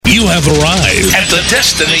have arrived at the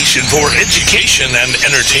destination for education and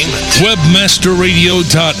entertainment.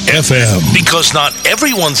 Webmasterradio.fm. Because not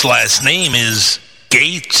everyone's last name is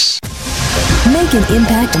Gates. Make an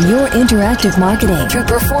impact in your interactive marketing through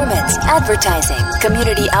performance, advertising,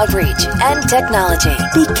 community outreach, and technology.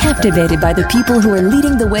 Be captivated by the people who are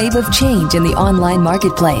leading the wave of change in the online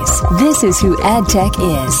marketplace. This is who AdTech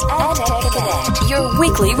is. AdTech Connect, your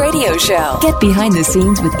weekly radio show. Get behind the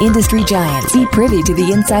scenes with industry giants. Be privy to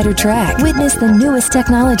the insider track. Witness the newest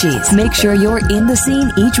technologies. Make sure you're in the scene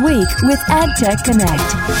each week with AdTech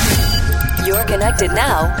Connect. You're connected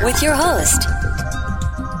now with your host.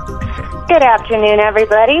 Good afternoon,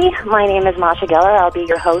 everybody. My name is Masha Geller. I'll be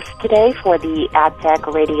your host today for the AdTech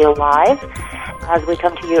Radio Live, as we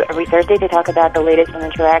come to you every Thursday to talk about the latest in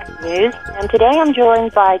interactive news. And today I'm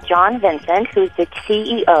joined by John Vincent, who's the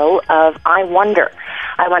CEO of Eyewonder.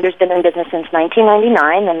 Eyewonder's been in business since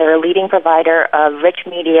 1999, and they're a leading provider of rich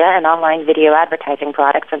media and online video advertising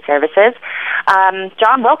products and services.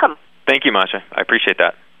 John, welcome. Thank you, Masha. I appreciate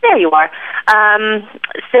that. There you are.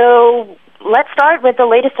 So let's start with the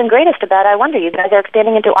latest and greatest about Eyewonder. You guys are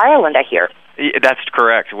expanding into Ireland, I hear. That's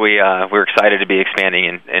correct. We're excited to be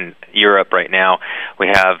expanding in Europe right now. We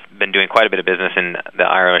have been doing quite a bit of business in the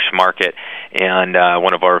Irish market, and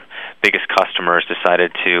one of our biggest customers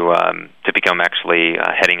decided to become actually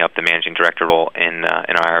heading up the managing director role in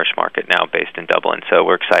our Irish market, now based in Dublin. So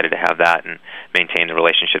we're excited to have that and maintain the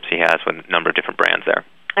relationships he has with a number of different brands there.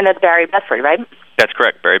 And that's Barry Bedford, right? That's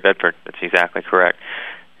correct, Barry Bedford. That's exactly correct.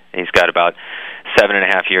 He's got about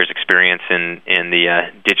 7.5 years experience in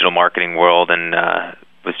the digital marketing world, and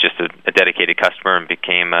was just a dedicated customer and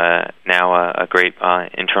became now a great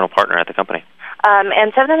internal partner at the company.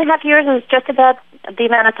 And 7.5 years is just about the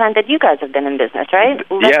amount of time that you guys have been in business, right?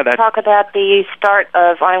 Let's talk about the start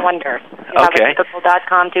of Eyewonder. You have a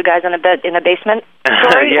typical.com, two guys in a basement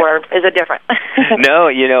story, or is it different? No,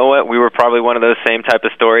 you know what? We were probably one of those same type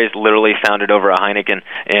of stories, literally founded over a Heineken,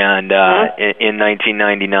 and in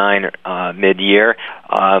 1999, mid-year,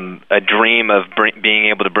 a dream of being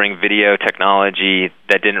able to bring video technology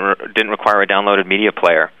that didn't require a downloaded media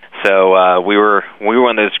player. So we were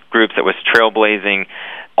one of those groups that was trailblazing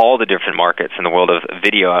all the different markets in the world of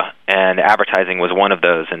video, and advertising was one of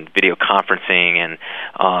those, and video conferencing and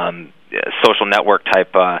social network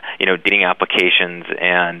type, dating applications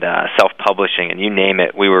and self-publishing, and you name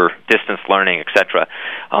it. We were distance learning, etc.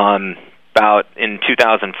 About in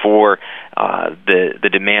 2004, the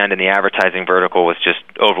demand in the advertising vertical was just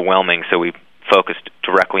overwhelming, so we focused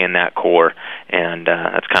directly in that core, and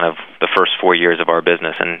that's kind of the first 4 years of our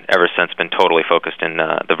business, and ever since been totally focused in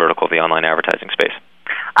the vertical of the online advertising space.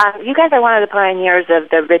 You guys are one of the pioneers of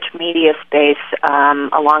the rich media space,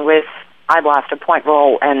 along with iBlast, Point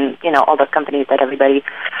Roll, and all those companies that everybody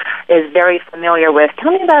is very familiar with.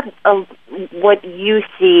 Tell me about what you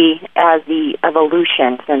see as the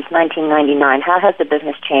evolution since 1999. How has the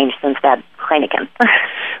business changed since that Heineken?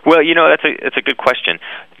 Well, that's a good question.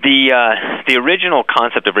 The original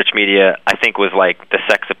concept of rich media, I think, was like the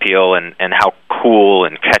sex appeal and how cool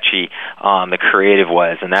and catchy the creative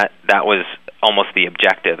was, and that was almost the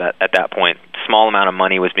objective at that point. Small amount of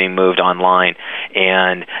money was being moved online,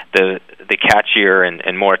 and the catchier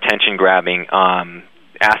and more attention-grabbing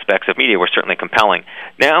aspects of media were certainly compelling.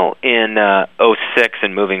 Now in 2006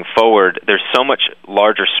 and moving forward, there's so much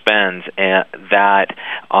larger spends that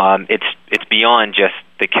it's beyond just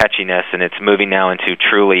the catchiness, and it's moving now into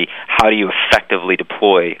truly how do you effectively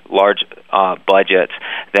deploy large budgets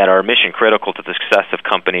that are mission critical to the success of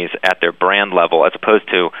companies at their brand level, as opposed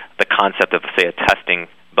to the concept of, say, a testing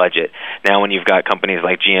budget. Now when you've got companies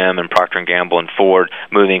like GM and Procter & Gamble and Ford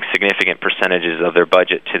moving significant percentages of their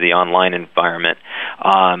budget to the online environment,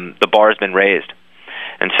 the bar has been raised.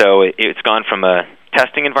 And so it's gone from a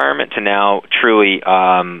testing environment to now truly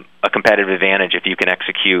a competitive advantage if you can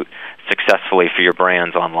execute successfully for your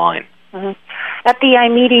brands online. Mm-hmm. At the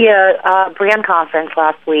iMedia brand conference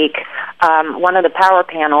last week, one of the power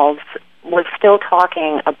panels was still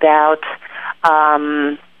talking about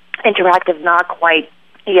interactive not quite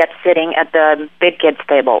yet sitting at the big kids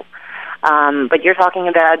table. But you're talking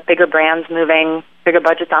about bigger brands moving bigger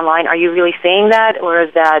budgets online. Are you really seeing that, or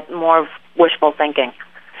is that more wishful thinking?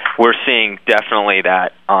 We're seeing definitely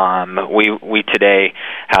that. We today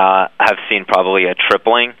have seen probably a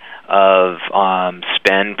tripling of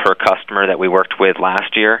spend per customer that we worked with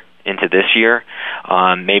last year into this year.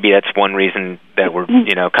 Maybe that's one reason that we're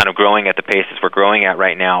kind of growing at the pace as we're growing at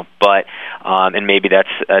right now. But and maybe that's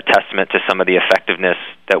a testament to some of the effectiveness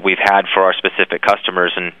that we've had for our specific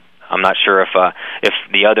customers. And I'm not sure if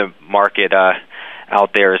the other market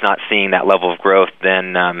out there is not seeing that level of growth,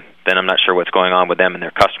 then then I'm not sure what's going on with them and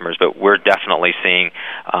their customers. But we're definitely seeing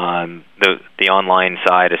the online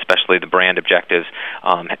side, especially the brand objectives,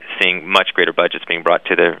 seeing much greater budgets being brought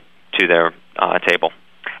to their table.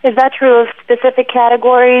 Is that true of specific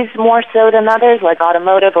categories more so than others, like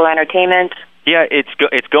automotive or entertainment? Yeah,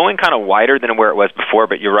 it's going kind of wider than where it was before,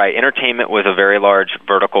 but you're right. Entertainment was a very large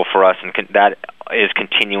vertical for us, and that is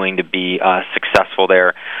continuing to be successful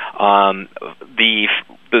there. We're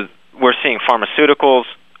seeing pharmaceuticals,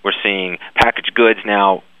 we're seeing packaged goods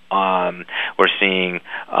now. We're seeing,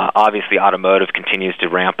 obviously, automotive continues to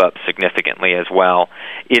ramp up significantly as well.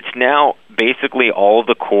 It's now basically all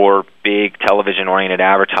the core big television-oriented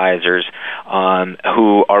advertisers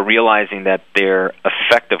who are realizing that their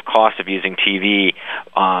effective cost of using TV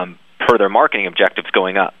per their marketing objectives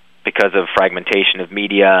going up because of fragmentation of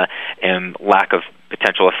media and lack of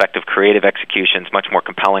potential effective creative executions, much more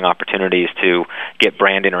compelling opportunities to get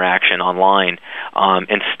brand interaction online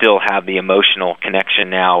and still have the emotional connection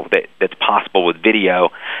now that's possible with video.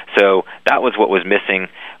 So that was what was missing.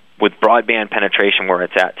 With broadband penetration where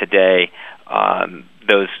it's at today,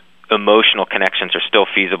 those emotional connections are still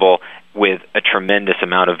feasible with a tremendous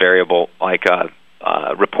amount of variable like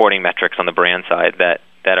reporting metrics on the brand side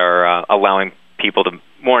that are allowing people to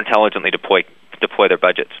more intelligently deploy their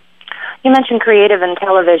budgets. You mentioned creative and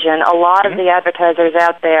television. A lot of the advertisers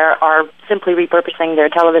out there are simply repurposing their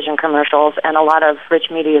television commercials, and a lot of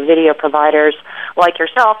rich media video providers like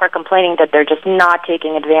yourself are complaining that they're just not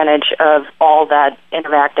taking advantage of all that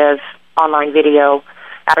interactive online video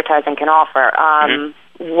advertising can offer.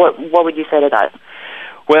 What would you say to that?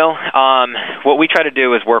 Well, what we try to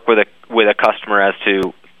do is work with a customer as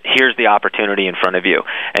to here's the opportunity in front of you,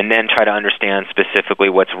 and then try to understand specifically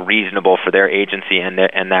what's reasonable for their agency and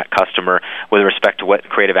that customer with respect to what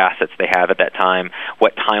creative assets they have at that time,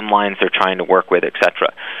 what timelines they're trying to work with,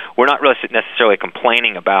 etc. We're not really necessarily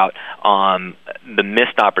complaining about the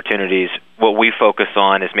missed opportunities. What we focus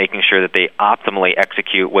on is making sure that they optimally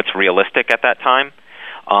execute what's realistic at that time.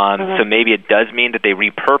 So maybe it does mean that they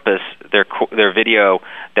repurpose their video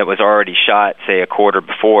that was already shot, say, a quarter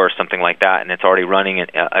before, or something like that, and it's already running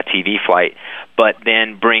a TV flight, but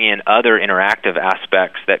then bring in other interactive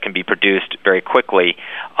aspects that can be produced very quickly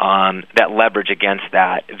that leverage against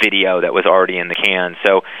that video that was already in the can.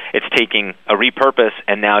 So it's taking a repurpose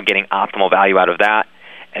and now getting optimal value out of that.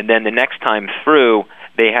 And then the next time through,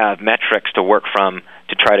 they have metrics to work from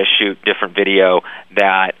to try to shoot different video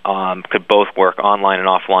that could both work online and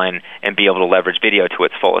offline and be able to leverage video to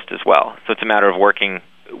its fullest as well. So it's a matter of working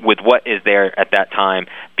with what is there at that time,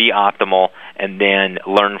 be optimal, and then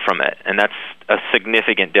learn from it. And that's a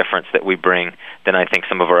significant difference that we bring than I think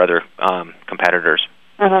some of our other competitors.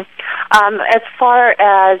 As far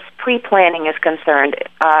as pre-planning is concerned,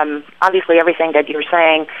 obviously everything that you're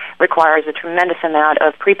saying requires a tremendous amount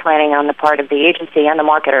of pre-planning on the part of the agency and the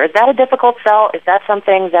marketer. Is that a difficult sell? Is that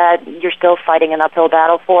something that you're still fighting an uphill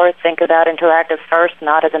battle for? Think about interactive first,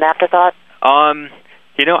 not as an afterthought?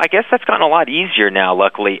 I guess that's gotten a lot easier now,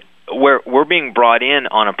 luckily. We're being brought in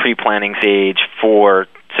on a pre-planning stage for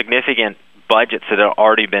significant budgets that have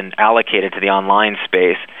already been allocated to the online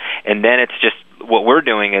space, and then it's just what we're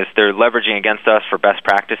doing is they're leveraging against us for best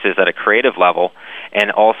practices at a creative level and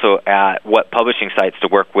also at what publishing sites to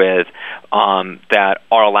work with that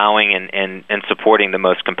are allowing and supporting the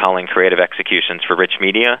most compelling creative executions for rich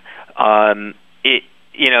media.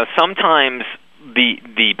 Sometimes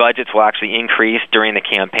the budgets will actually increase during the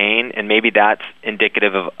campaign, and maybe that's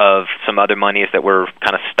indicative of some other monies that were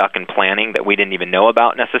kind of stuck in planning that we didn't even know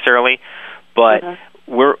about necessarily. But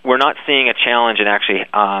we're not seeing a challenge in actually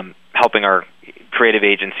helping our creative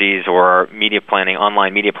agencies or our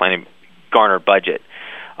online media planning garner budget.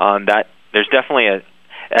 That there's definitely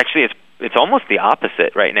it's almost the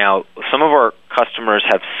opposite right now. Some of our customers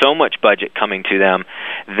have so much budget coming to them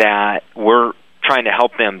that we're trying to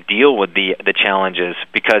help them deal with the challenges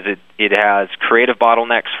because it has creative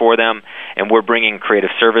bottlenecks for them, and we're bringing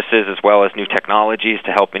creative services as well as new technologies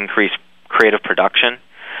to help increase creative production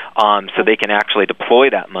so they can actually deploy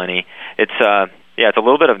that money. It's a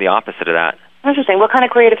little bit of the opposite of that. Interesting. What kind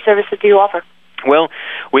of creative services do you offer? Well,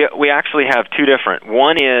 we actually have two different.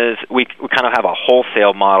 One is we kind of have a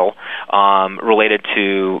wholesale model related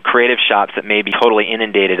to creative shops that may be totally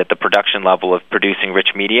inundated at the production level of producing rich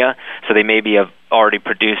media. So they maybe have already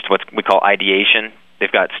produced what we call ideation.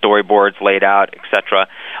 They've got storyboards laid out, etc.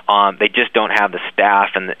 They just don't have the staff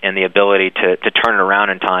and the ability to turn it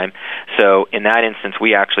around in time. So in that instance,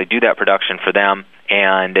 we actually do that production for them,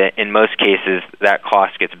 and in most cases, that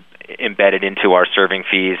cost gets embedded into our serving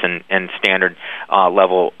fees and standard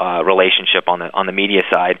level relationship on the media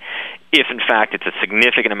side. If in fact it's a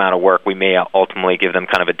significant amount of work, we may ultimately give them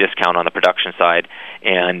kind of a discount on the production side,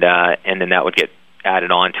 and then that would get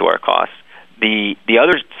added on to our costs. The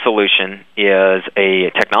other solution is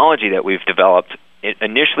a technology that we've developed. It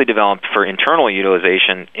initially developed for internal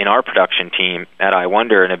utilization in our production team at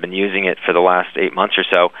Eyewonder, and have been using it for the last 8 months or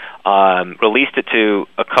so. Released it to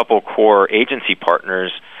a couple core agency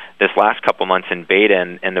partners this last couple months in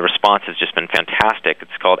beta, and the response has just been fantastic.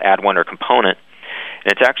 It's called Eyewonder Component,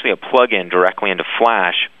 and it's actually a plug-in directly into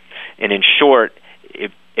Flash. And in short,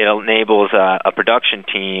 it enables a production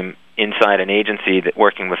team inside an agency that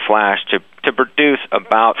working with Flash to produce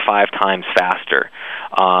about 5 times faster.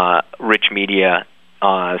 Rich media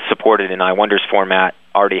supported in Eyewonder's format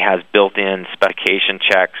already has built-in specification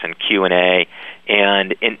checks and Q&A,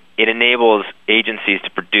 and it enables agencies to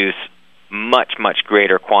produce much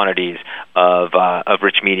greater quantities of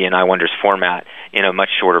rich media in Eyewonder's format in a much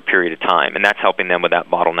shorter period of time, and that's helping them with that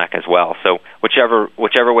bottleneck as well. So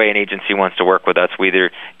whichever way an agency wants to work with us, we either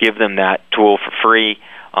give them that tool for free.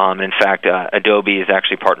 In fact, Adobe has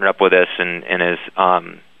actually partnered up with us and is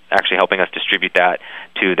actually helping us distribute that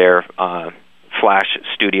to their Flash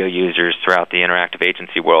Studio users throughout the interactive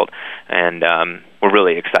agency world, and we're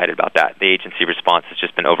really excited about that. The agency response has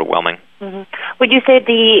just been overwhelming. Mm-hmm. Would you say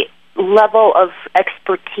the level of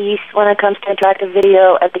expertise when it comes to interactive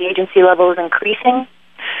video at the agency level is increasing,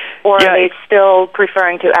 or are they still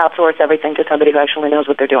preferring to outsource everything to somebody who actually knows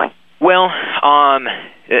what they're doing? Well,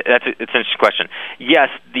 it's an interesting question. Yes,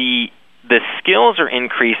 the skills are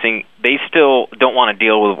increasing. They still don't want to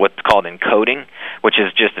deal with what's called encoding, which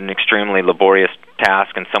is just an extremely laborious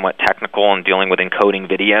task and somewhat technical in dealing with encoding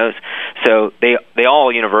videos. So they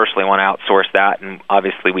all universally want to outsource that, and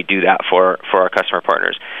obviously we do that for our customer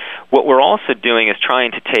partners. What we're also doing is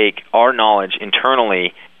trying to take our knowledge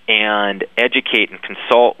internally and educate and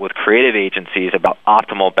consult with creative agencies about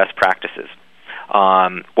optimal best practices.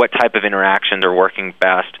 What type of interactions are working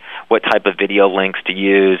best, what type of video links to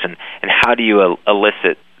use, and how do you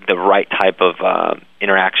elicit the right type of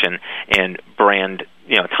interaction and brand,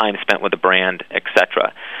 time spent with the brand,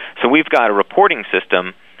 etc. So we've got a reporting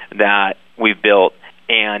system that we've built,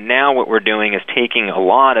 and now what we're doing is taking a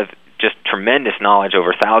lot of just tremendous knowledge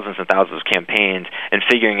over thousands and thousands of campaigns and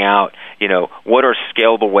figuring out, what are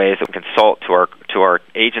scalable ways that we can consult to our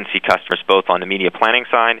agency customers, both on the media planning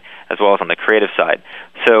side as well as on the creative side.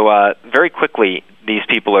 So very quickly, these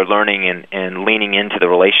people are learning and leaning into the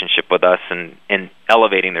relationship with us and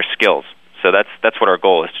elevating their skills. So that's what our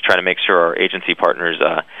goal is, to try to make sure our agency partners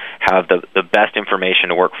have the best information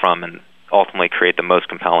to work from and ultimately create the most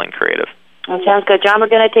compelling creative. That sounds good. John, we're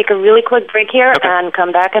going to take a really quick break here and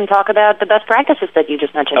come back and talk about the best practices that you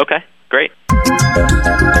just mentioned. Okay, great.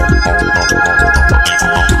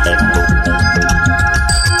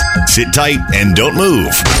 Sit tight and don't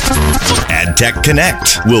move. AdTech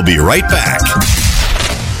Connect. We'll be right back.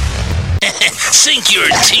 Sink your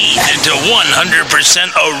teeth into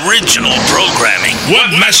 100% original programming.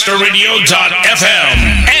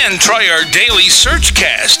 WebmasterRadio.fm. And try our daily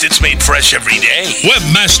Searchcast. It's made fresh every day.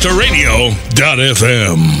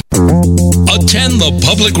 WebmasterRadio.fm. Attend the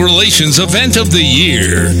Public Relations Event of the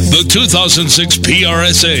Year, the 2006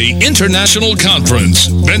 PRSA International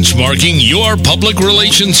Conference, benchmarking your public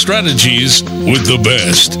relations strategies with the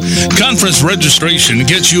best. Conference registration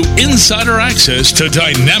gets you insider access to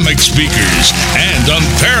dynamic speakers and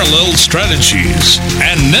unparalleled strategies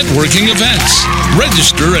and networking events.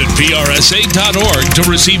 Register at PRSA.org to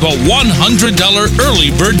receive a $100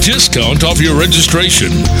 early bird discount off your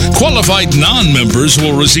registration. Qualified non-members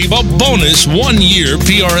will receive a bonus 1-year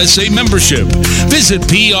PRSA membership. Visit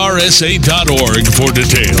PRSA.org for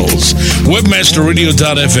details.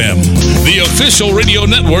 WebmasterRadio.fm, the official radio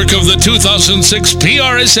network of the 2006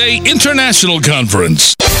 PRSA International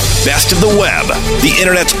Conference. Best of the Web, the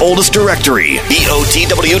Internet's oldest directory,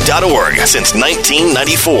 BOTW.org, since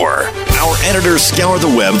 1994. Our editors scour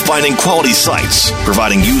the web finding quality sites,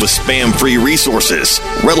 providing you with spam-free resources,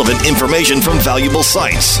 relevant information from valuable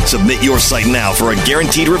sites. Submit your site now for a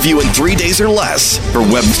guaranteed review in 3 days or less. For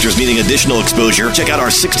webmasters needing additional exposure, check out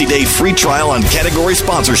our 60-day free trial on category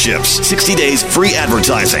sponsorships, 60 days free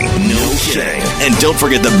advertising. No kidding. And don't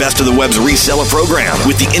forget the Best of the Web's reseller program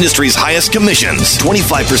with the industry's highest commissions,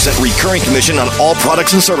 25% recurring commission on all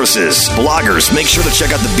products and services. Bloggers, make sure to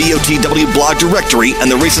check out the BOTW blog directory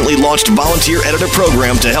and the recently launched volunteer editor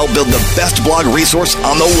program to help build the best blog resource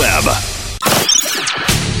on the web.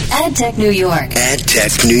 AdTech New York.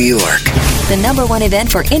 AdTech New York. The #1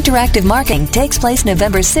 event for interactive marketing takes place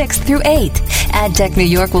November 6th through 8th. AdTech New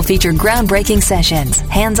York will feature groundbreaking sessions,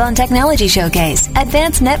 hands-on technology showcase,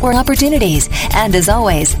 advanced network opportunities, and as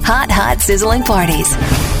always, hot, sizzling parties.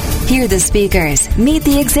 Hear the speakers, meet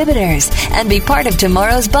the exhibitors, and be part of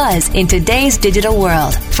tomorrow's buzz in today's digital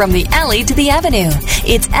world. From the alley to the avenue,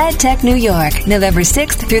 it's AdTech New York, November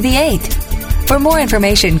 6th through the 8th. For more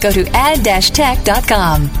information, go to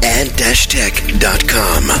ad-tech.com.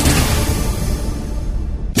 ad-tech.com.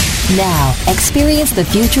 Now, experience the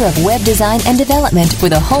future of web design and development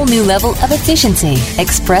with a whole new level of efficiency,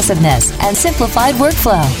 expressiveness, and simplified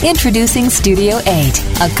workflow. Introducing Studio 8,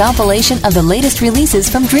 a compilation of the latest releases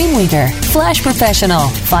from Dreamweaver, Flash Professional,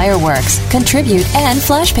 Fireworks, Contribute, and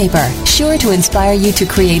Flashpaper. Sure to inspire you to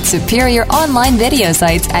create superior online video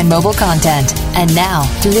sites and mobile content. And now,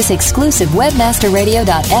 through this exclusive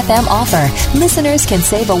WebmasterRadio.fm offer, listeners can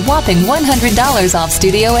save a whopping $100 off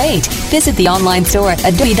Studio 8. Visit the online store at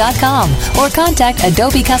adobe.com or contact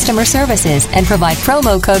Adobe Customer Services and provide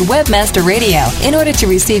promo code Webmaster Radio in order to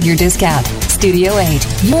receive your discount. Studio 8,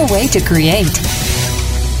 your way to create.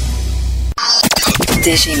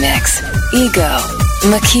 Dishy Mix, ego,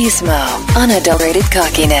 machismo, unadulterated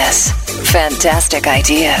cockiness. Fantastic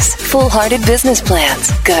ideas, full-hearted business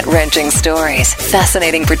plans, gut-wrenching stories,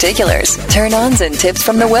 fascinating particulars, turn-ons and tips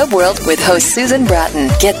from the web world with host Susan Bratton.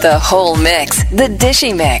 Get the whole mix, the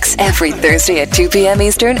Dishy Mix, every Thursday at 2 p.m.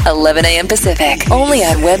 Eastern, 11 a.m. Pacific, only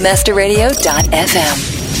on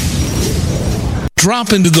WebmasterRadio.fm.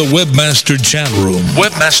 Drop into the Webmaster chat room.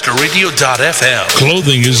 WebmasterRadio.fm.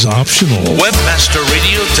 Clothing is optional.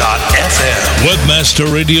 WebmasterRadio.fm.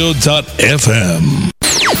 WebmasterRadio.fm.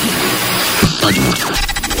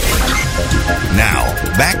 Now,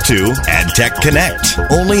 back to AdTech Connect,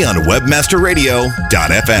 only on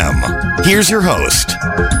WebmasterRadio.fm. Here's your host.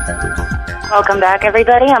 Welcome back,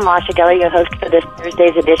 everybody. I'm Masha Geller, your host for this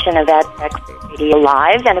Thursday's edition of AdTech Radio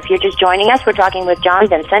Live. And if you're just joining us, we're talking with John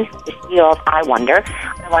Vincent, the CEO of Eyewonder.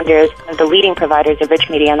 Eyewonder is one of the leading providers of rich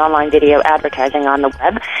media and online video advertising on the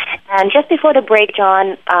web. And just before the break,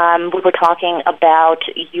 John, we were talking about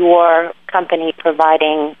your company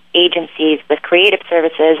providing agencies with creative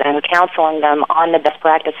services and counseling them on the best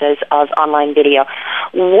practices of online video.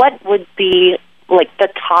 What would be like the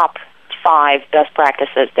top 5 best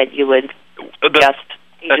practices that you would suggest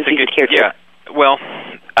agencies adhere to? Yeah. Well,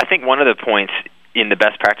 I think one of the points in the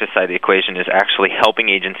best practice side of the equation is actually helping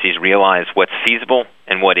agencies realize what's feasible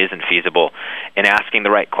and what isn't feasible, and asking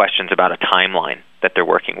the right questions about a timeline that they're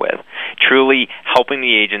working with. Truly helping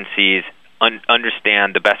the agencies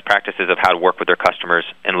understand the best practices of how to work with their customers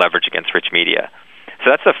and leverage against rich media. So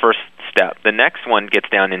that's the first step. The next one gets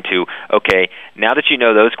down into, okay, now that you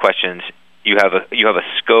know those questions, you have a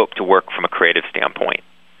scope to work from a creative standpoint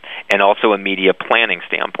and also a media planning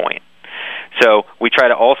standpoint. So we try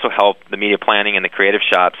to also help the media planning and the creative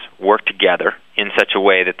shops work together in such a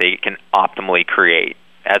way that they can optimally create,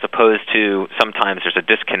 as opposed to sometimes there's a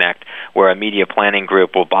disconnect where a media planning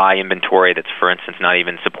group will buy inventory that's, for instance, not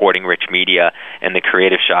even supporting rich media, and the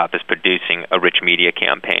creative shop is producing a rich media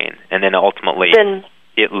campaign, and then ultimately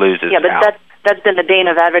it loses out. That's been the bane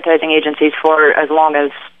of advertising agencies for as long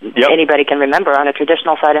as anybody can remember, on the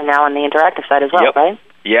traditional side and now on the interactive side as well, right?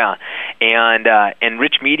 Yeah, and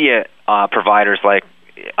rich media providers like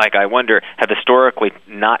Eyewonder have historically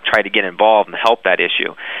not tried to get involved and help that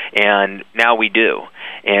issue, and now we do,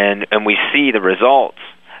 and we see the results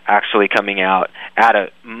actually coming out at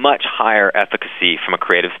a much higher efficacy from a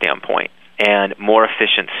creative standpoint and more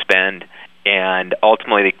efficient spend, and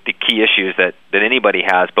ultimately the key issues that anybody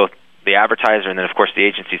has, both the advertiser and then of course the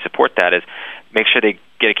agency support that, is make sure they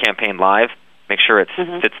get a campaign live, make sure it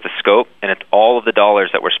fits the scope, and it's all of the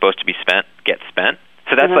dollars that were supposed to be spent get spent.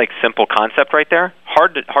 So that's like simple concept right there.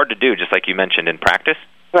 Hard to do, just like you mentioned in practice.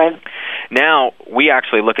 Right. Now we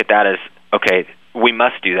actually look at that as, okay, we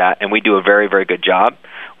must do that, and we do a very, very good job.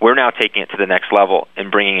 We're now taking it to the next level and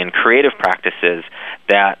bringing in creative practices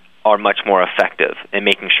that are much more effective and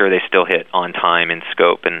making sure they still hit on time and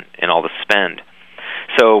scope and all the spend.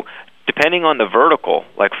 So depending on the vertical,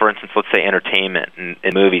 like for instance, let's say entertainment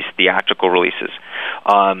and movies, theatrical releases,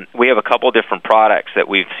 we have a couple different products that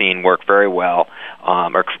we've seen work very well,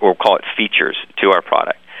 or we'll call it features to our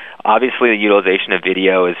product. Obviously, the utilization of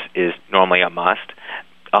video is normally a must.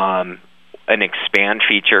 An expand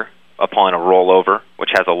feature upon a rollover,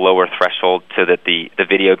 which has a lower threshold so that the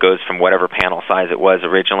video goes from whatever panel size it was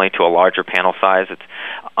originally to a larger panel size. It's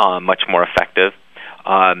much more effective.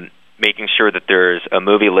 making sure that there's a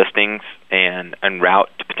movie listings and route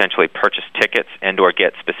to potentially purchase tickets and or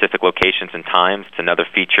get specific locations and times. It's another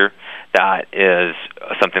feature that is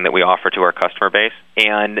something that we offer to our customer base.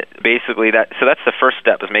 And basically that's the first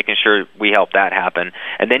step, is making sure we help that happen.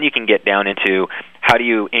 And then you can get down into how do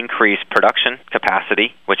you increase production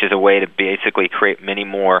capacity, which is a way to basically create many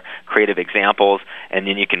more creative examples, and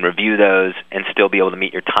then you can review those and still be able to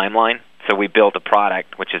meet your timeline. So we built a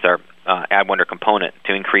product, which is our Eyewonder component,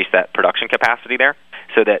 to increase that production capacity there,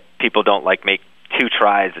 so that people don't make 2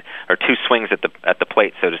 tries or 2 swings at the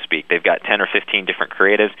plate, so to speak. They've got 10 or 15 different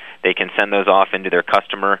creatives. They can send those off into their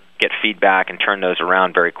customer, get feedback, and turn those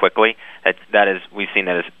around very quickly. We've seen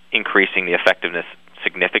that as increasing the effectiveness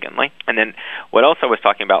significantly. And then what else I was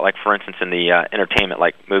talking about, for instance, in the entertainment,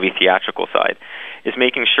 movie theatrical side, is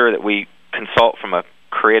making sure that we consult from a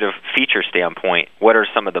creative feature standpoint. What are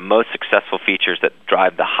some of the most successful features that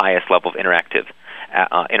drive the highest level of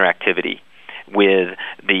interactivity with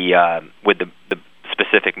the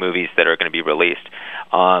specific movies that are going to be released,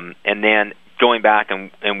 and then going back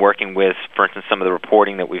and working with, for instance, some of the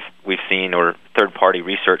reporting that we've seen, or third-party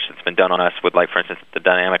research that's been done on us with, for instance, the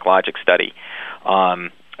dynamic logic study.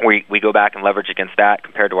 We go back and leverage against that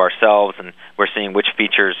compared to ourselves, and we're seeing which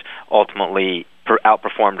features ultimately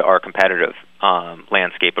outperformed our competitive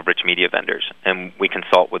landscape of rich media vendors, and we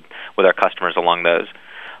consult with our customers along those.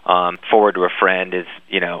 Forward to a friend is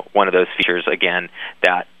one of those features, again,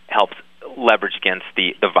 that helps leverage against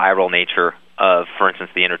the viral nature of, for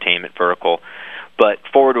instance, the entertainment vertical. But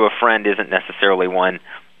forward to a friend isn't necessarily one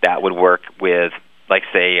that would work with,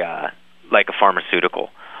 say, a pharmaceutical.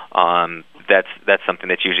 That's something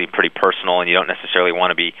that's usually pretty personal, and you don't necessarily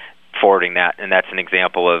want to be forwarding that. And that's an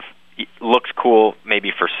example of, looks cool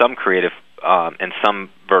maybe for some creative and some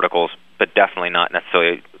verticals, but definitely not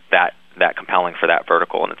necessarily that compelling for that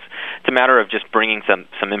vertical. And it's a matter of just bringing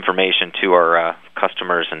some information to our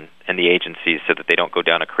customers and the agencies, so that they don't go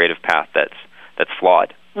down a creative path that's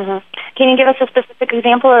flawed. Mm-hmm. Can you give us a specific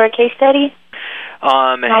example or a case study?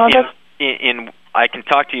 I can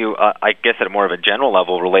talk to you, I guess, at a more of a general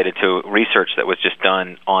level related to research that was just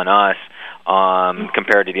done on us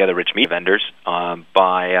compared to the other rich media vendors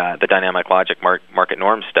by the Dynamic Logic Market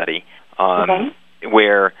Norms study,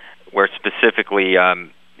 where specifically,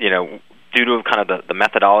 due to kind of the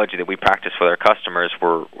methodology that we practice with our customers,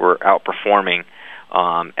 we're outperforming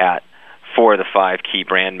at 4 of the 5 key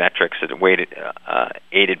brand metrics that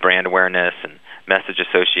aided brand awareness and message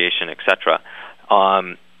association, etc.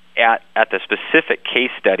 At the specific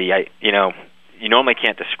case study, you normally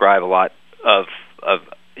can't describe a lot of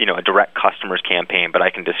a direct customer's campaign, but I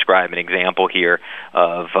can describe an example here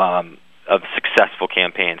of successful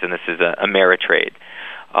campaigns, and this is a Ameritrade.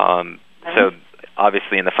 So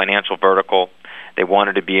obviously in the financial vertical, they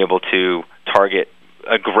wanted to be able to target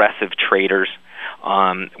aggressive traders.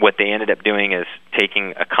 What they ended up doing is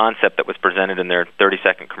taking a concept that was presented in their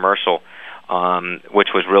 30-second commercial, which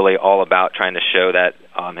was really all about trying to show that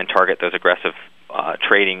and target those aggressive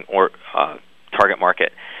trading or target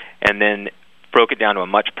market, and then broke it down to a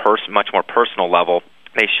much more personal level.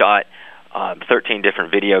 They shot 13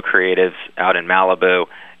 different video creatives out in Malibu.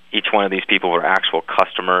 Each one of these people were actual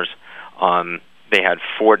customers. They had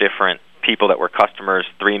 4 different people that were customers,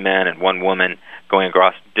 3 men and 1 woman, going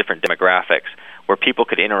across different demographics, where people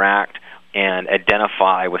could interact and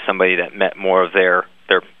identify with somebody that met more of their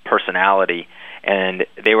personality, and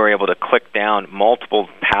they were able to click down multiple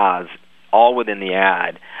paths all within the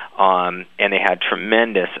ad, and they had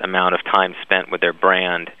tremendous amount of time spent with their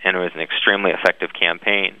brand, and it was an extremely effective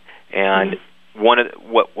campaign. And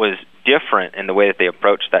what was different in the way that they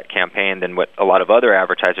approached that campaign than what a lot of other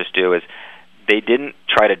advertisers do is they didn't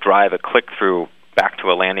try to drive a click-through back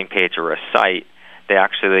to a landing page or a site. They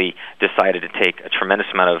actually decided to take a tremendous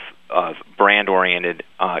amount of brand-oriented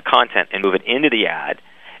content and move it into the ad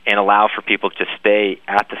and allow for people to stay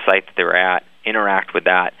at the site that they were at, interact with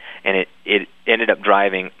that, and it ended up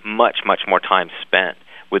driving much, much more time spent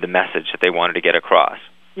with the message that they wanted to get across.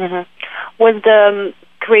 Mm-hmm. Was the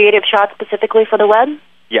creative shot specifically for the web?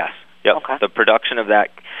 Yes. Yep. Okay. The production of that,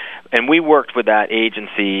 and we worked with that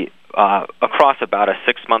agency across about a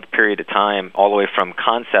 6-month period of time, all the way from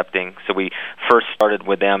concepting. So we first started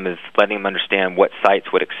with them as letting them understand what sites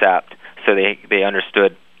would accept, so they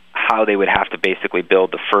understood how they would have to basically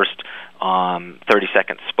build the first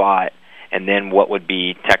 30-second spot, and then what would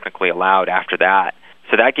be technically allowed after that.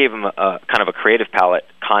 So that gave them a kind of a creative palette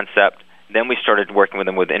concept. Then we started working with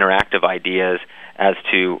them with interactive ideas as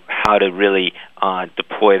to how to really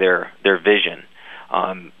deploy their vision.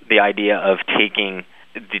 The idea of taking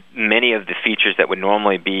many of the features that would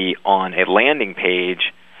normally be on a landing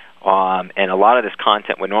page And a lot of this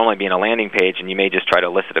content would normally be in a landing page, and you may just try to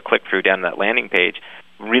elicit a click-through down that landing page,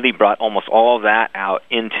 really brought almost all of that out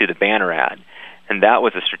into the banner ad. And that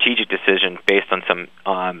was a strategic decision based on some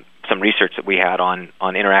research that we had on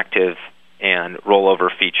interactive and rollover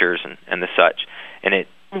features and the such. And it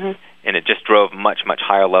just drove much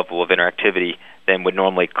higher level of interactivity than would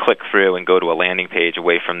normally click through and go to a landing page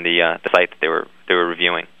away from the site that they were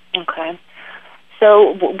reviewing. Okay.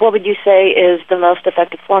 So what would you say is the most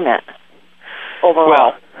effective format overall?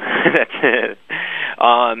 Well, that's it.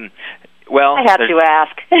 Well, I have to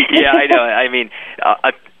ask. Yeah, I know. I mean,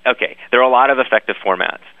 okay, there are a lot of effective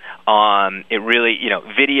formats. It really,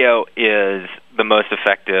 video is the most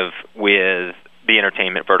effective with the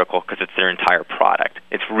entertainment vertical because it's their entire product.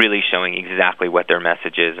 It's really showing exactly what their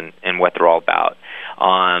message is and what they're all about.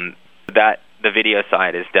 The video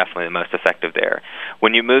side is definitely the most effective there.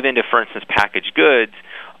 When you move into, for instance, packaged goods,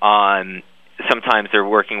 sometimes they're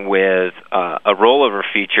working with a rollover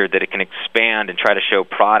feature that it can expand and try to show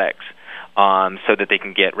products so that they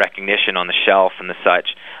can get recognition on the shelf and the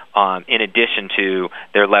such, in addition to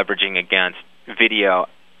they're leveraging against video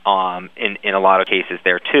in a lot of cases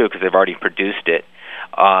there too because they've already produced it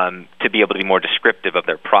to be able to be more descriptive of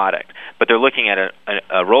their product. But they're looking at a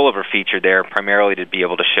rollover feature there primarily to be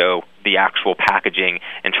able to show the actual packaging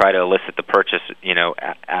and try to elicit the purchase,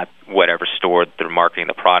 at whatever store they're marketing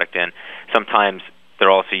the product in. Sometimes they're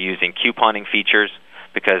also using couponing features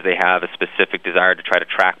because they have a specific desire to try to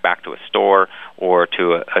track back to a store or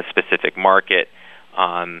to a specific market.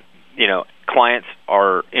 Clients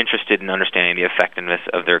are interested in understanding the effectiveness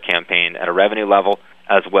of their campaign at a revenue level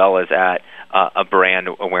as well as at a brand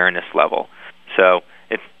awareness level. So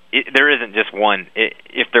there isn't just one.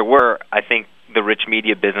 If there were, I think the rich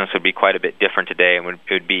media business would be quite a bit different today, and it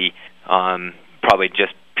would be probably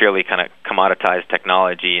just purely kind of commoditized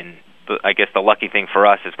technology. And I guess the lucky thing for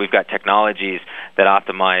us is we've got technologies that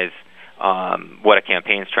optimize what a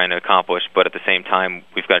campaign's trying to accomplish, but at the same time,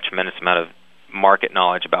 we've got a tremendous amount of market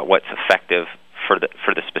knowledge about what's effective for the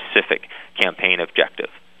specific campaign objective.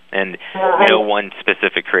 And no one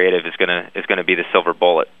specific creative is gonna be the silver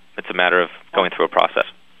bullet. It's a matter of going through a process.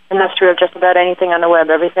 And that's true of just about anything on the web.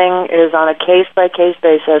 Everything is on a case-by-case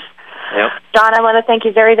basis. Yep. John, I want to thank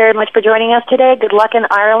you very, very much for joining us today. Good luck in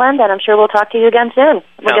Ireland, and I'm sure we'll talk to you again soon.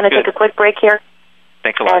 We're going to take a quick break here.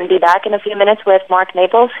 Thanks a lot. And be back in a few minutes with Mark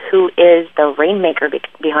Naples, who is the rainmaker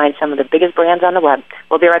behind some of the biggest brands on the web.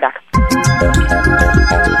 We'll be right back.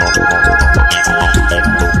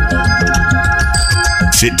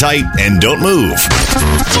 Sit tight and don't move.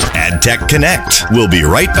 AdTech Connect. We'll be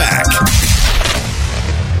right back.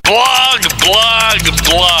 Blog.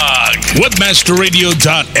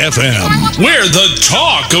 Webmasterradio.fm. We're the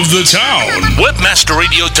talk of the town.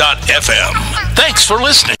 Webmasterradio.fm. Thanks for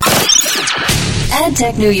listening.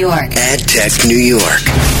 AdTech New York. AdTech New York.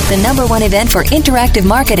 The #1 event for interactive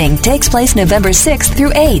marketing takes place November 6th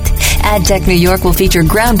through 8th. AdTech New York will feature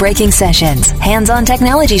groundbreaking sessions, hands-on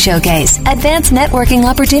technology showcase, advanced networking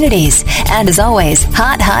opportunities, and as always,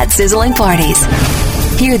 hot, sizzling parties.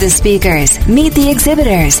 Hear the speakers, meet the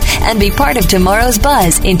exhibitors, and be part of tomorrow's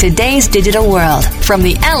buzz in today's digital world. From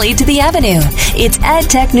the alley to the avenue, it's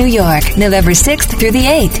AdTech New York, November 6th through the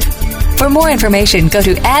 8th. For more information, go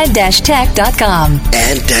to ad-tech.com.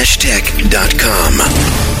 ad-tech.com.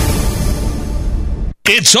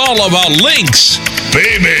 It's all about links,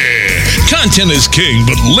 baby. Content is king,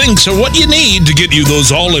 but links are what you need to get you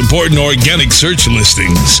those all-important organic search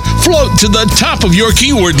listings. Float to the top of your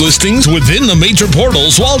keyword listings within the major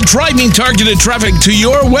portals while driving targeted traffic to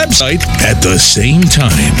your website at the same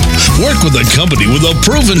time. Work with a company with a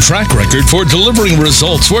proven track record for delivering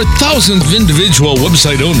results for thousands of individual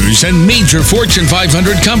website owners and major Fortune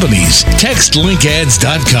 500 companies.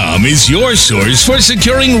 TextLinkAds.com is your source for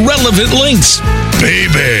securing relevant links.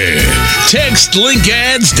 Baby,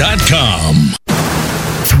 TextLinkAds.com.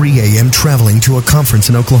 3 a.m. traveling to a conference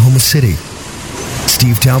in Oklahoma City.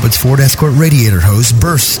 Steve Talbot's Ford Escort radiator hose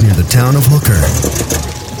bursts near the town of Hooker.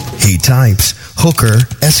 He types Hooker,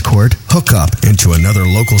 Escort, Hookup into another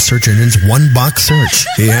local search engine's one-box search.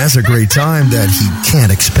 He has a great time that he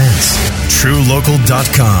can't expense.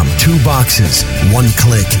 TrueLocal.com. 2 boxes, 1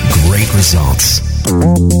 click, great results.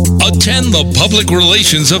 Attend the Public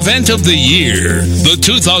Relations Event of the Year, the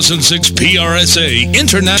 2006 PRSA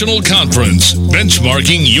International Conference,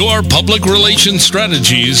 benchmarking your public relations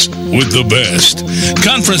strategies with the best.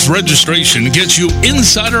 Conference registration gets you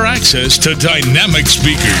insider access to dynamic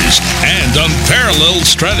speakers and unparalleled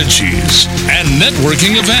strategies and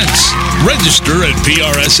networking events. Register at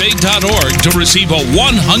prsa.org to receive a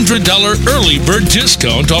 $100 early bird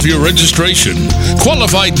discount off your registration.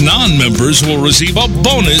 Qualified non-members will receive a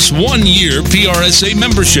bonus 1-year PRSA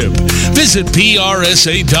membership. Visit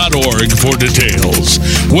prsa.org for details.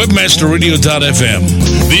 Webmasterradio.fm,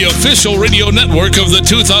 the official radio network of the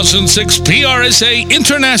 2006 PRSA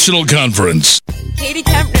International Conference. Katie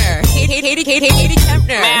Kempner. Katie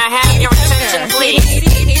Kempner. May I have your attention, please?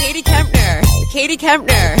 Katie Kempner. Katie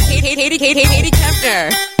Kempner. Katie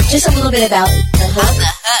Kempner. Just a little bit about the hook.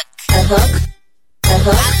 The hook.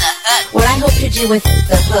 What I hope to do with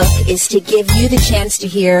the hook is to give you the chance to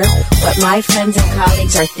hear what my friends and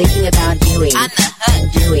colleagues are thinking about doing.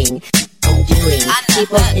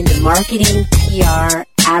 People in the marketing, PR,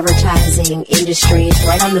 advertising industries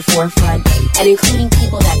right on the forefront, and including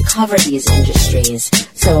people that cover these industries.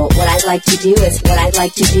 So what I'd like to do is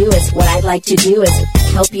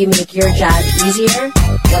help you make your job easier.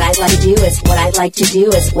 What I'd like to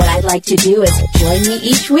do is join me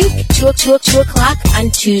each week, 2 o'clock on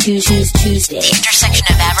Tuesday. The intersection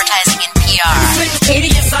of advertising and PR. Slim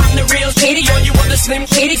Katie, yes, I'm the real Katie. All you other Slim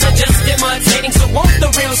Katies are just imitating. So won't the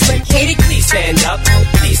real Slim Katie please stand up?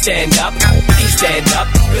 Please stand up. Please stand up.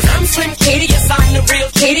 Cause I'm Slim Katie, yes, I'm the real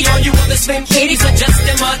Katie. All you other Slim Katies are just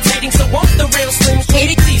imitating. So won't the real Slim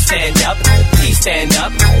Katie please stand up? Please stand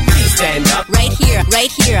up. Please stand up. Right here.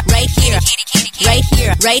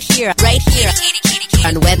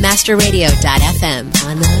 On webmasterradio.fm.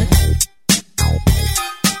 On the hook.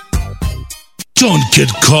 Don't get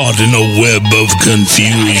caught in a web of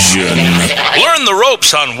confusion. Learn the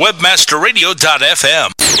ropes on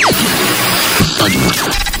webmasterradio.fm.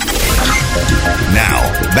 Now,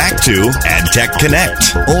 back to AdTech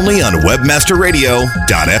Connect, only on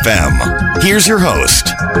webmasterradio.fm. Here's your host.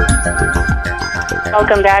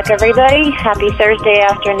 Welcome back, everybody. Happy Thursday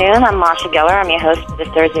afternoon. I'm Masha Geller. I'm your host for this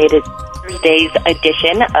Thursday's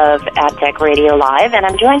edition of AdTech Radio Live, and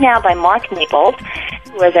I'm joined now by Mark Naples,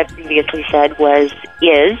 who, as I previously said,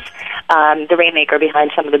 is the rainmaker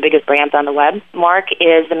behind some of the biggest brands on the web. Mark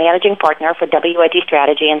is the managing partner for WIT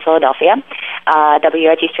Strategy in Philadelphia.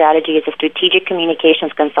 WIT Strategy is a strategic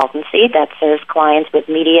communications consultancy that serves clients with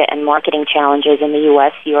media and marketing challenges in the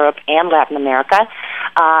U.S., Europe, and Latin America.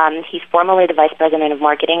 He's formerly the Vice President of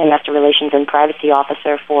Marketing, Investor Relations, and Privacy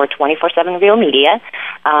Officer for 24/7 Real Media.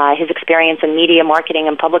 His experience in media marketing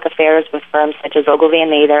and public affairs with firms such as Ogilvy &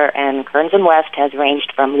 Mather and Kearns & West has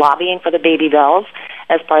ranged from lobbying for the Baby Bells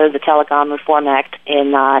as part of the Telecom Reform Act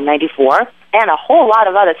in 94, and a whole lot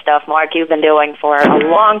of other stuff, Mark, you've been doing for a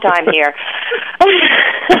long time here.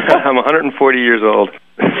 I'm 140 years old.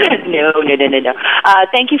 No.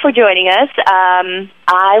 Thank you for joining us.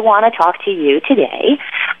 I want to talk to you today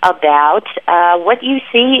about what you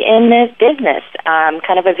see in this business,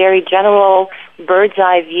 kind of a very general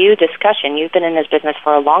bird's-eye view discussion. You've been in this business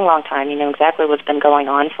for a long, long time. You know exactly what's been going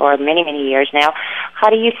on for many, many years now. How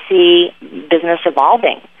do you see business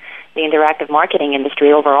evolving, the interactive marketing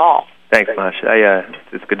industry overall? Thanks, Masha.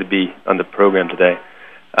 It's good to be on the program today.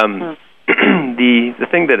 The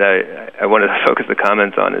thing that I wanted to focus my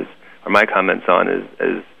comments on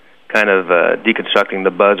is kind of deconstructing the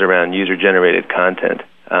buzz around user-generated content.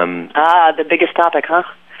 The biggest topic, huh?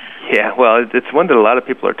 Yeah, well, it's one that a lot of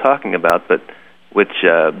people are talking about, but which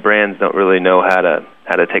brands don't really know how to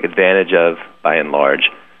take advantage of, by and large,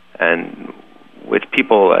 and which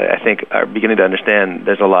people I think are beginning to understand.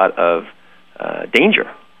 There's a lot of danger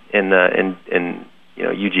in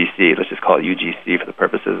UGC. Let's just call it UGC for the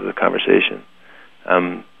purposes of the conversation.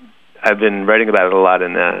 I've been writing about it a lot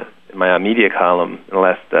in my media column. In the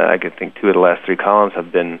last, I could think 2 of the last 3 columns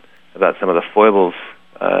have been about some of the foibles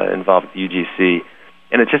involved with UGC.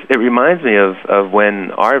 And it reminds me of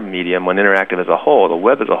when our medium, when interactive as a whole, the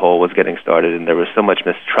web as a whole, was getting started, and there was so much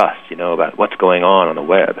mistrust, about what's going on the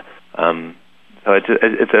web. So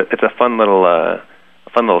it's a fun little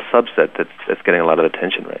subset that's getting a lot of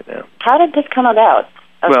attention right now. How did this come about?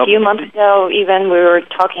 A few months ago, even we were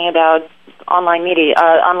talking about online media,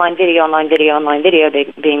 online video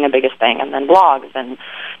being the biggest thing, and then blogs and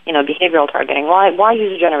behavioral targeting. Why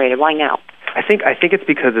user generated? Why now? I think it's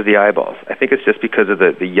because of the eyeballs. I think it's just because of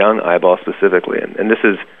the young eyeballs specifically, and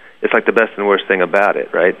it's like the best and worst thing about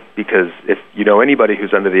it, right? Because if you know anybody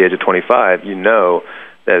who's under the age of 25, you know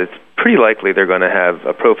that it's pretty likely they're going to have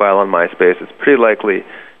a profile on MySpace. It's pretty likely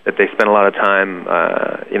that they spend a lot of time,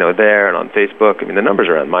 there and on Facebook. I mean, the numbers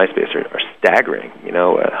around MySpace are staggering.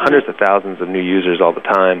 Hundreds of thousands of new users all the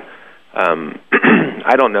time.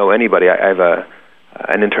 I don't know anybody. I have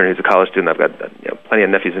an intern who's a college student. I've got plenty of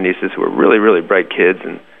nephews and nieces who are really, really bright kids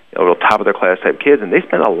and real top of their class type kids, and they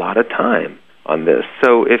spend a lot of time on this.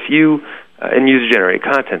 So if you in user-generated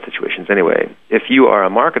content situations anyway, if you are a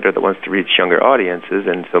marketer that wants to reach younger audiences,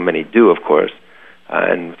 and so many do, of course,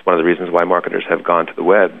 and it's one of the reasons why marketers have gone to the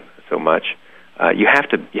web so much, you have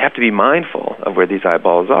to be mindful of where these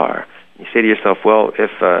eyeballs are. You say to yourself, well,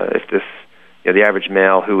 if this, the average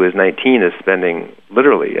male who is 19 is spending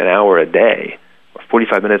literally an hour a day or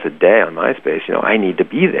 45 minutes a day on MySpace, I need to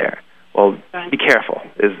be there. Well, be careful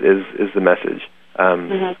is the message.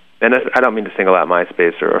 And I don't mean to single out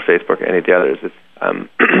MySpace or Facebook or any of the others.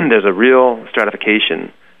 There's a real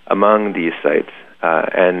stratification among these sites,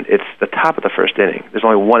 and it's the top of the first inning. There's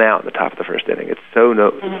only one out in the top of the first inning. It's so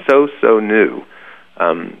new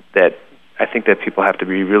that I think that people have to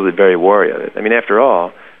be really very wary of it. I mean, after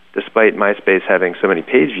all, despite MySpace having so many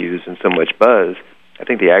page views and so much buzz, I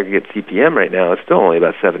think the aggregate CPM right now is still only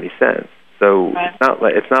about 70 cents. So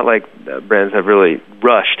it's not like brands have really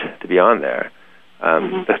rushed to be on there.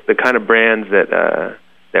 The kind of brands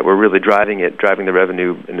that were really driving the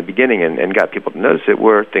revenue in the beginning and got people to notice it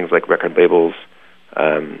were things like record labels,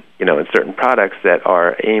 and certain products that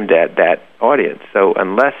are aimed at that audience. So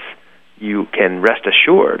unless you can rest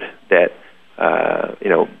assured that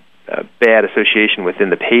bad association within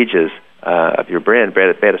the pages of your brand,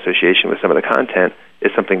 bad association with some of the content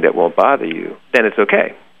is something that won't bother you, then it's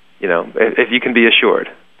okay. If you can be assured.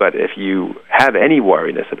 But if you have any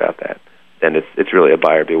wariness about that, then it's really a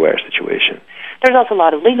buyer beware situation. There's also a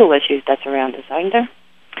lot of legal issues that surround this, aren't there?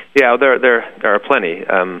 Yeah, there are plenty.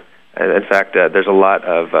 In fact, there's a lot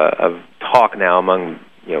of talk now among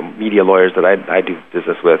media lawyers that I do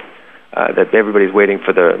business with that everybody's waiting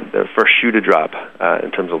for the first shoe to drop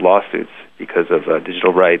in terms of lawsuits because of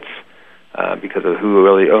digital rights, because of who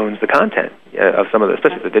really owns the content of some of the,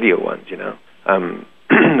 especially the video ones.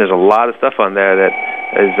 There's a lot of stuff on there that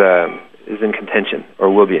is in contention or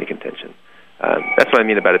will be in contention. That's what I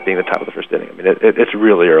mean about it being the top of the first inning. I mean, it's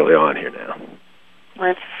really early on here now.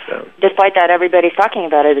 Despite that, everybody's talking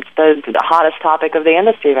about it. It's the hottest topic of the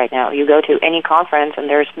industry right now. You go to any conference, and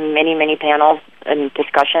there's many, many panels and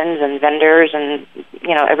discussions and vendors and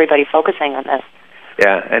everybody focusing on this.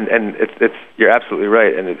 Yeah, and it's you're absolutely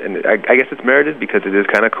right, and I guess it's merited because it is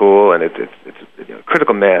kind of cool, and it's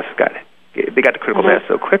critical mass they got to critical mass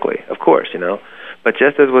so quickly, of course, But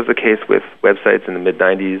just as was the case with websites in the mid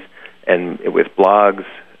 '90s and with blogs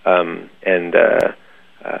and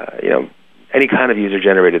any kind of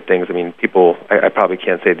user-generated things. I mean, people. I probably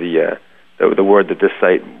can't say the word that this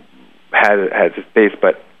site has its base,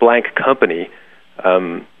 but Blank Company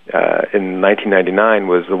in 1999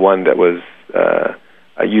 was the one that was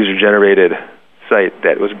a user-generated site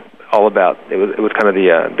that was all about. It was kind of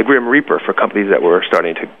the Grim Reaper for companies that were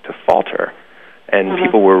starting to falter, and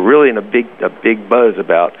people were really in a big buzz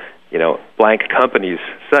about Blank Company's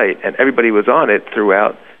site, and everybody was on it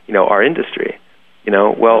throughout our industry.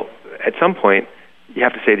 Well, at some point, you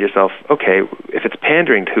have to say to yourself, okay, if it's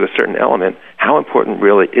pandering to a certain element, how important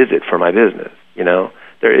really is it for my business?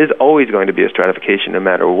 There is always going to be a stratification no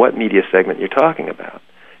matter what media segment you're talking about.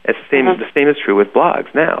 It's the same is true with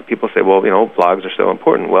blogs now. People say, well, blogs are so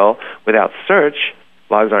important. Well, without search,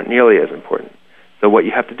 blogs aren't nearly as important. So what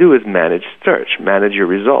you have to do is manage search, manage your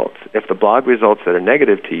results. If the blog results that are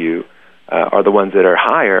negative to you are the ones that are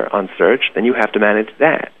higher on search, then you have to manage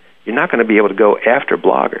that. You're not going to be able to go after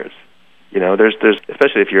bloggers. There's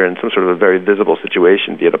especially if you're in some sort of a very visible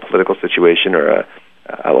situation, be it a political situation or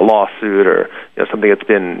a lawsuit or something that's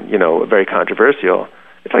been very controversial.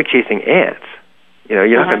 It's like chasing ants. You're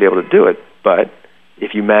not going to be able to do it. But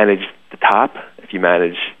if you manage the top, if you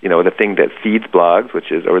manage the thing that feeds blogs,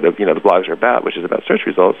 which is the blogs are about, which is about search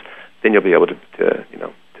results, then you'll be able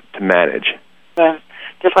to manage.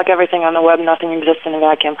 Just like everything on the web, nothing exists in a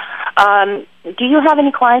vacuum. Do you have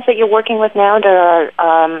any clients that you're working with now that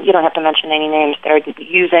are, you don't have to mention any names, they're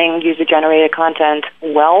using user-generated content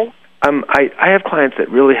well? I have clients that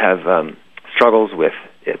really have struggles with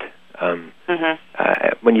it.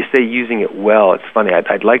 When you say using it well, it's funny.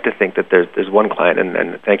 I'd like to think that there's one client,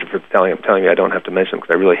 and thank you for telling me I don't have to mention them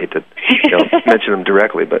because I really hate to mention them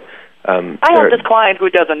directly. But I have this client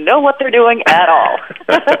who doesn't know what they're doing at all.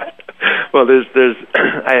 Well,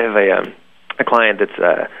 I have a client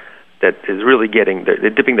that is really they're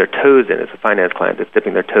dipping their toes in. It's a finance client that's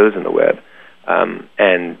dipping their toes in the web,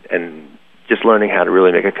 and just learning how to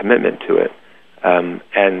really make a commitment to it.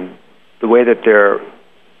 And the way that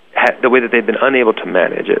they've been unable to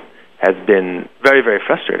manage it has been very, very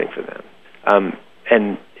frustrating for them.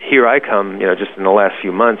 And here I come, just in the last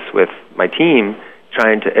few months with my team,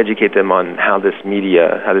 trying to educate them on how this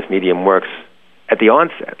medium works at the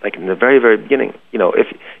onset, like in the very, very beginning.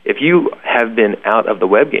 If you have been out of the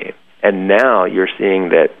web game And now you're seeing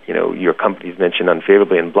that, your company's mentioned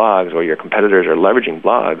unfavorably in blogs, or your competitors are leveraging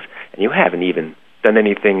blogs, and you haven't even done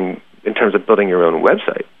anything in terms of building your own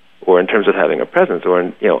website, or in terms of having a presence,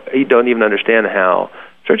 or, you don't even understand how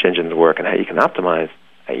search engines work and how you can optimize.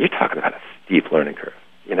 You're talking about a steep learning curve.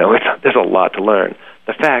 There's a lot to learn.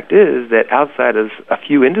 The fact is that outside of a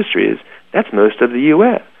few industries, that's most of the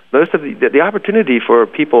U.S. Most of the opportunity for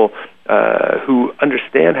people who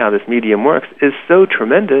understand how this medium works is so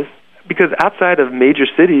tremendous, because outside of major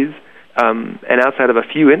cities and outside of a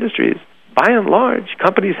few industries, by and large,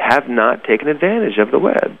 companies have not taken advantage of the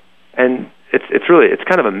web. And it's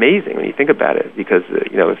kind of amazing when you think about it, because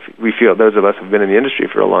if we feel, those of us who've been in the industry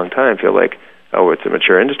for a long time feel like, oh, it's a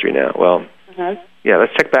mature industry now. Well, yeah,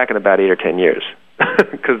 let's check back in about 8 or 10 years,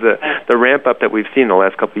 because the ramp up that we've seen in the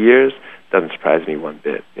last couple of years doesn't surprise me one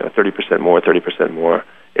bit. 30% more.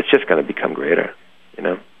 It's just going to become greater.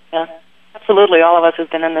 Yeah, absolutely. All of us who've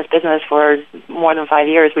been in this business for more than 5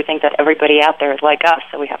 years, we think that everybody out there is like us,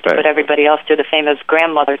 so we have to put everybody else through the famous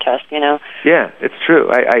grandmother test. Yeah, it's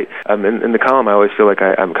true. In the column, I always feel like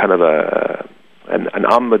I'm kind of an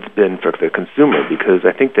ombudsman for the consumer, because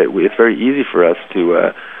I think that it's very easy for us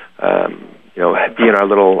to be in our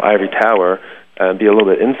little ivory tower, be a little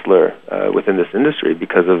bit insular within this industry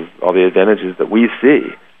because of all the advantages that we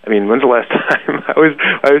see. I mean, when's the last time? I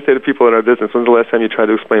always say to people in our business, when's the last time you tried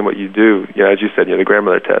to explain what you do? As you said, the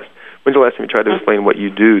grandmother test. When's the last time you tried to explain what you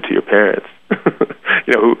do to your parents?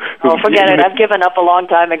 Forget it. I've given up a long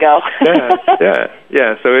time ago.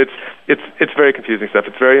 Yeah. So it's very confusing stuff.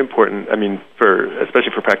 It's very important. I mean, especially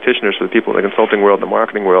for practitioners, for the people in the consulting world, the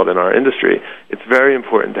marketing world, in our industry, it's very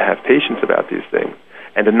important to have patience about these things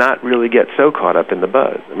and to not really get so caught up in the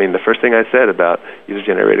buzz. I mean, the first thing I said about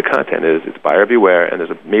user-generated content is it's buyer beware, and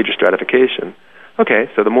there's a major stratification.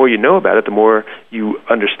 Okay, so the more you know about it, the more you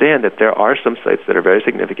understand that there are some sites that are very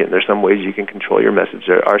significant. There's some ways you can control your message.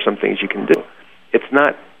 There are some things you can do. It's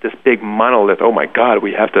not this big monolith, oh my God,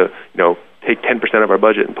 we have to, take 10% of our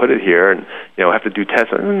budget and put it here and, have to do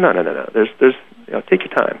tests. No. There's take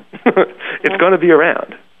your time. It's going to be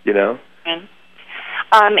around,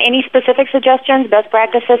 Any specific suggestions, best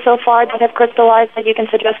practices so far that have crystallized that you can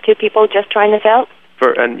suggest to people just trying this out?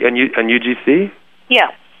 For UGC? Yeah.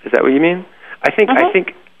 Is that what you mean? I think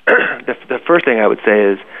the first thing I would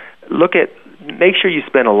say is make sure you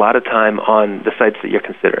spend a lot of time on the sites that you're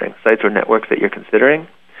considering, sites or networks that you're considering,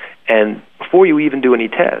 and before you even do any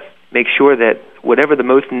tests, make sure that whatever the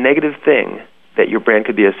most negative thing that your brand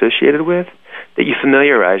could be associated with, that you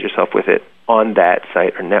familiarize yourself with it on that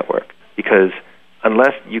site or network, because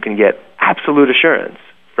unless you can get absolute assurance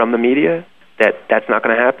from the media that that's not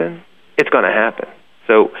going to happen, it's going to happen.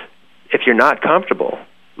 So if you're not comfortable,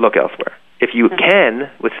 look elsewhere. If you can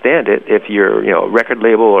withstand it, if you're a record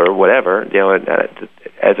label or whatever,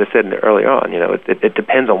 as I said earlier on, it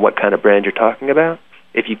depends on what kind of brand you're talking about.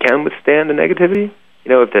 If you can withstand the negativity,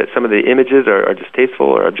 if some of the images are distasteful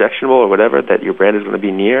or objectionable or whatever that your brand is going to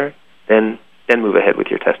be near, then move ahead with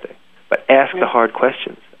your testing. But ask the hard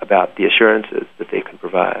questions about the assurances that they can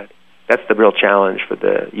provide. That's the real challenge for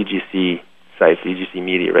the UGC sites, the UGC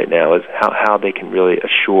media right now, is how they can really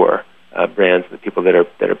assure brands, the people that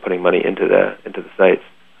are putting money into the sites,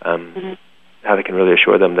 how they can really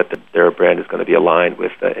assure them that their brand is going to be aligned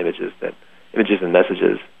with images and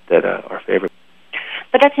messages that are favorable.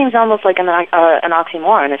 But that seems almost like an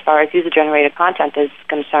oxymoron as far as user-generated content is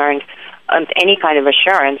concerned. Any kind of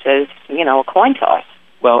assurance is, a coin toss.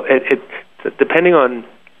 Well, it depending on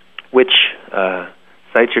which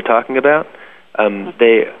sites you're talking about,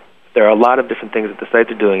 there are a lot of different things that the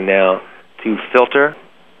sites are doing now to filter,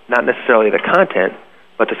 not necessarily the content,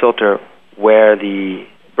 but to filter where the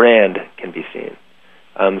brand can be seen.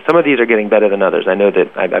 Some of these are getting better than others. I know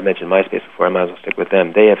that I mentioned MySpace before. I might as well stick with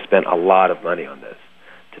them. They have spent a lot of money on this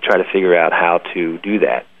to try to figure out how to do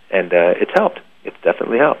that, and it's helped. It's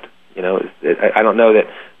definitely helped. I don't know that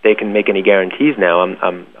they can make any guarantees now.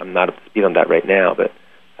 I'm not up to speed on that right now, but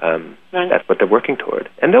that's what they're working toward,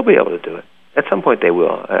 and they'll be able to do it. At some point, they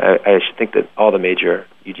will. I should think that all the major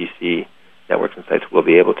UGC networks and sites will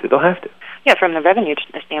be able to. They'll have to. Yeah, from the revenue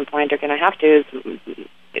standpoint, they're going to have to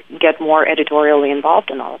get more editorially involved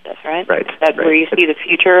in all of this, right? Right. That's where you see the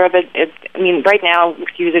future of it. Right now,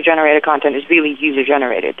 user-generated content is really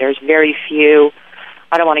user-generated. There's very few,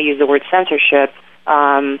 I don't want to use the word censorship,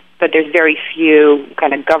 but there's very few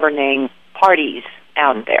kind of governing parties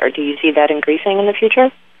out there. Do you see that increasing in the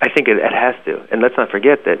future? I think it has to. And let's not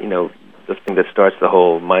forget that, the thing that starts the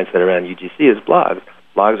whole mindset around UGC is blogs.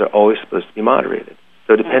 Blogs are always supposed to be moderated.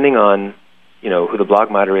 So depending on, who the blog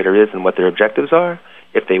moderator is and what their objectives are,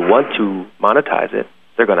 if they want to monetize it,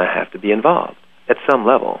 they're going to have to be involved at some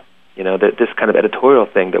level. this kind of editorial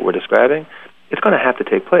thing that we're describing, it's going to have to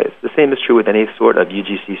take place. The same is true with any sort of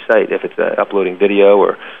UGC site. If it's uploading video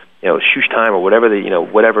or Shush Time or whatever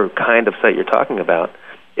whatever kind of site you're talking about,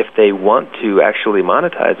 if they want to actually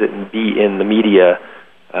monetize it and be in the media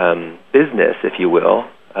business, if you will,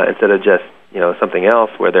 instead of just something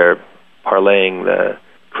else where they're parlaying the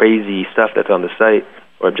crazy stuff that's on the site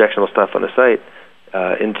or objectionable stuff on the site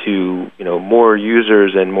into more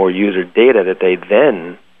users and more user data that they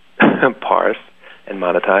then parse and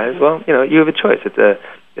monetize. Well, you have a choice.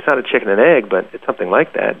 It's not a chicken and egg, but it's something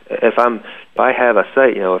like that. If I have a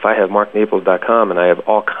site, if I have marknaples.com and I have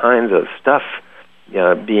all kinds of stuff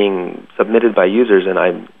being submitted by users,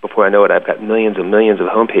 and before I know it, I've got millions and millions of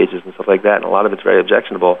home pages and stuff like that, and a lot of it's very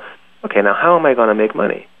objectionable. Okay, now how am I going to make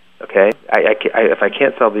money? Okay, if I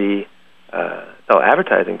can't sell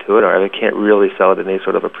advertising to it, or if I can't really sell it at any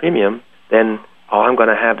sort of a premium, then all I'm going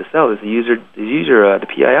to have to sell is the PII,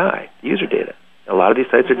 the user data. A lot of these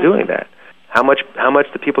sites are doing that. How much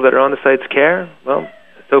the people that are on the sites care? Well,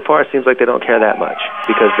 so far it seems like they don't care that much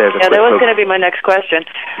because there's a that was going to be my next question.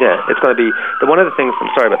 Yeah, it's going to be one of the things.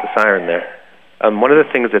 I'm sorry about the siren there. One of the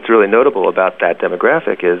things that's really notable about that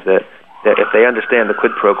demographic is that if they understand the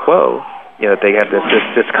quid pro quo, they have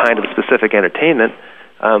this kind of specific entertainment,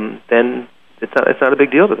 then it's not a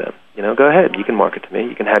big deal to them. Go ahead, you can market to me.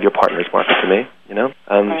 You can have your partners market to me.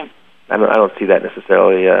 I don't see that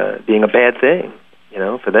necessarily being a bad thing,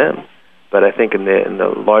 for them. But I think in the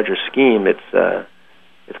larger scheme, it's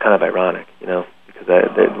kind of ironic, because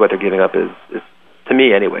what they're giving up is, to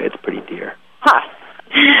me anyway, it's pretty dear. Huh.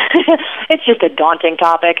 It's just a daunting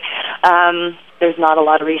topic. There's not a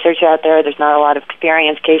lot of research out there. There's not a lot of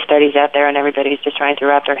experience case studies out there, and everybody's just trying to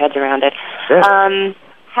wrap their heads around it. Yeah.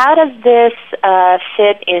 How does this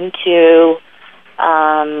fit into,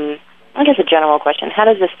 I guess a general question, how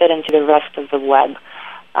does this fit into the rest of the web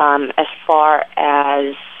as far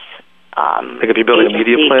as... like if you're building a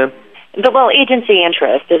media plan? Agency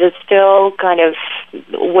interest, is it still kind of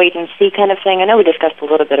wait-and-see kind of thing? I know we discussed a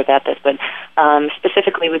little bit about this, but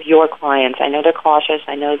specifically with your clients, I know they're cautious.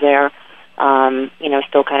 I know they're,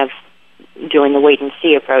 still kind of doing the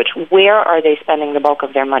wait-and-see approach. Where are they spending the bulk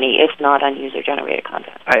of their money, if not on user-generated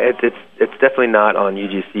content? It's definitely not on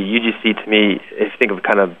UGC. UGC, to me, if you think of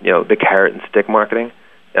kind of, the carrot and stick marketing,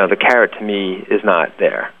 the carrot, to me, is not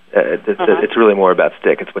there. It's really more about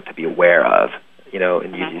stick. It's what to be aware of, in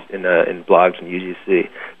blogs and UGC,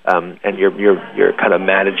 and you're kind of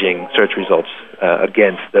managing search results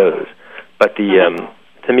against those. But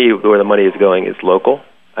to me, where the money is going is local.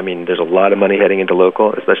 I mean, there's a lot of money heading into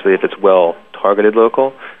local, especially if it's well-targeted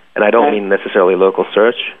local. And I don't mean necessarily local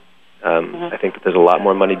search. I think that there's a lot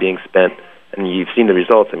more money being spent, and you've seen the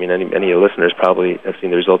results. I mean, any of your listeners probably have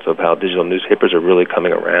seen the results of how digital newspapers are really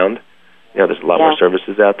coming around. There's a lot more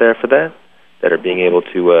services out there for that are being able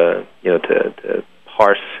to to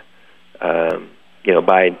parse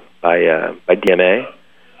by DMA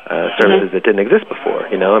services that didn't exist before.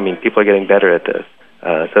 I mean, people are getting better at this.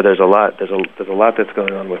 So there's a lot that's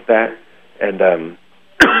going on with that, and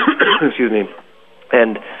excuse me.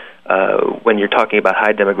 And when you're talking about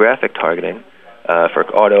high demographic targeting for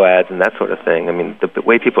auto ads and that sort of thing, I mean, the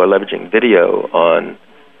way people are leveraging video on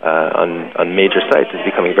major sites is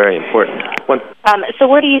becoming very important. So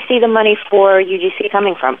where do you see the money for UGC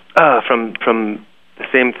coming from? From the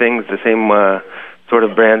same things, the same sort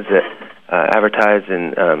of brands that advertise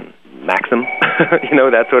in Maxim,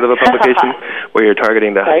 that sort of a publication where you're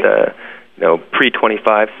targeting the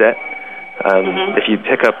pre-25 set. If you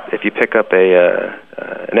pick up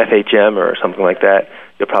an FHM or something like that,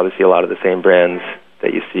 you'll probably see a lot of the same brands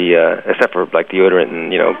that you see, except for like deodorant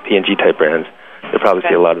and P&G type brands. You'll probably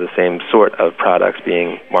see a lot of the same sort of products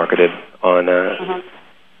being marketed on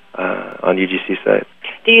UGC sites.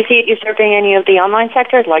 Do you see it usurping any of the online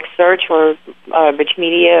sectors like search or rich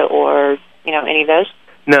media or any of those?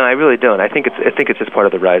 No, I really don't. I think it's just part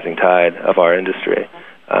of the rising tide of our industry.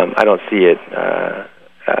 I don't see it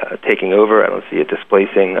taking over. I don't see it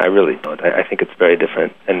displacing. I really don't. I think it's very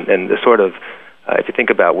different. And the sort of if you think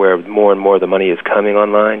about where more and more of the money is coming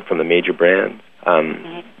online from the major brands,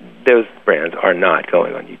 those brands are not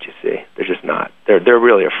going on UGC. They're just not. They're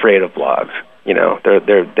really afraid of blogs.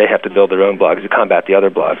 They have to build their own blogs to combat the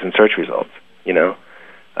other blogs and search results.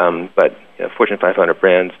 But Fortune 500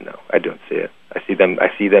 brands, no, I don't see it. I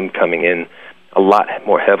see them coming in a lot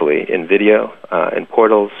more heavily in video, in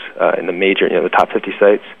portals, in the major, the top 50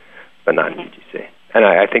 sites, but not in UGC. And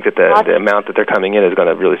I think that the amount that they're coming in is going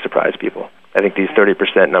to really surprise people. I think these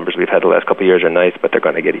 30% numbers we've had the last couple of years are nice, but they're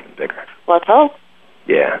going to get even bigger. Let's hope.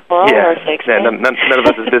 Yeah. None of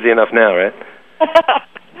us is busy enough now, right?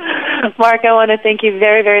 Mark, I want to thank you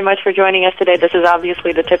very, very much for joining us today. This is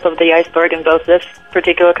obviously the tip of the iceberg in both this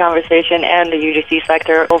particular conversation and the UGC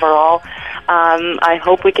sector overall. I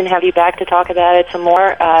hope we can have you back to talk about it some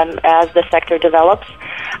more as the sector develops.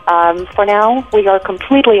 For now, we are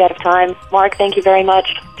completely out of time. Mark, thank you very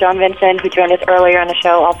much. John Vincent, who joined us earlier on the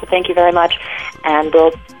show, also thank you very much. And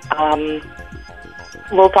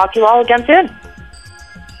we'll talk to you all again soon.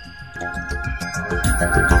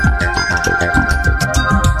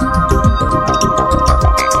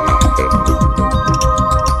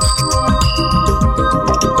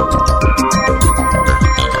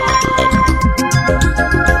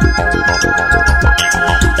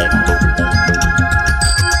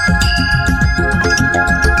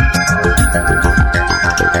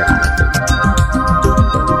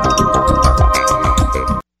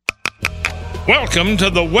 Welcome to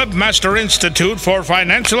the Webmaster Institute for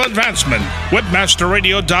Financial Advancement,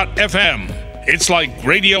 webmasterradio.fm. It's like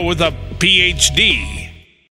radio with a PhD.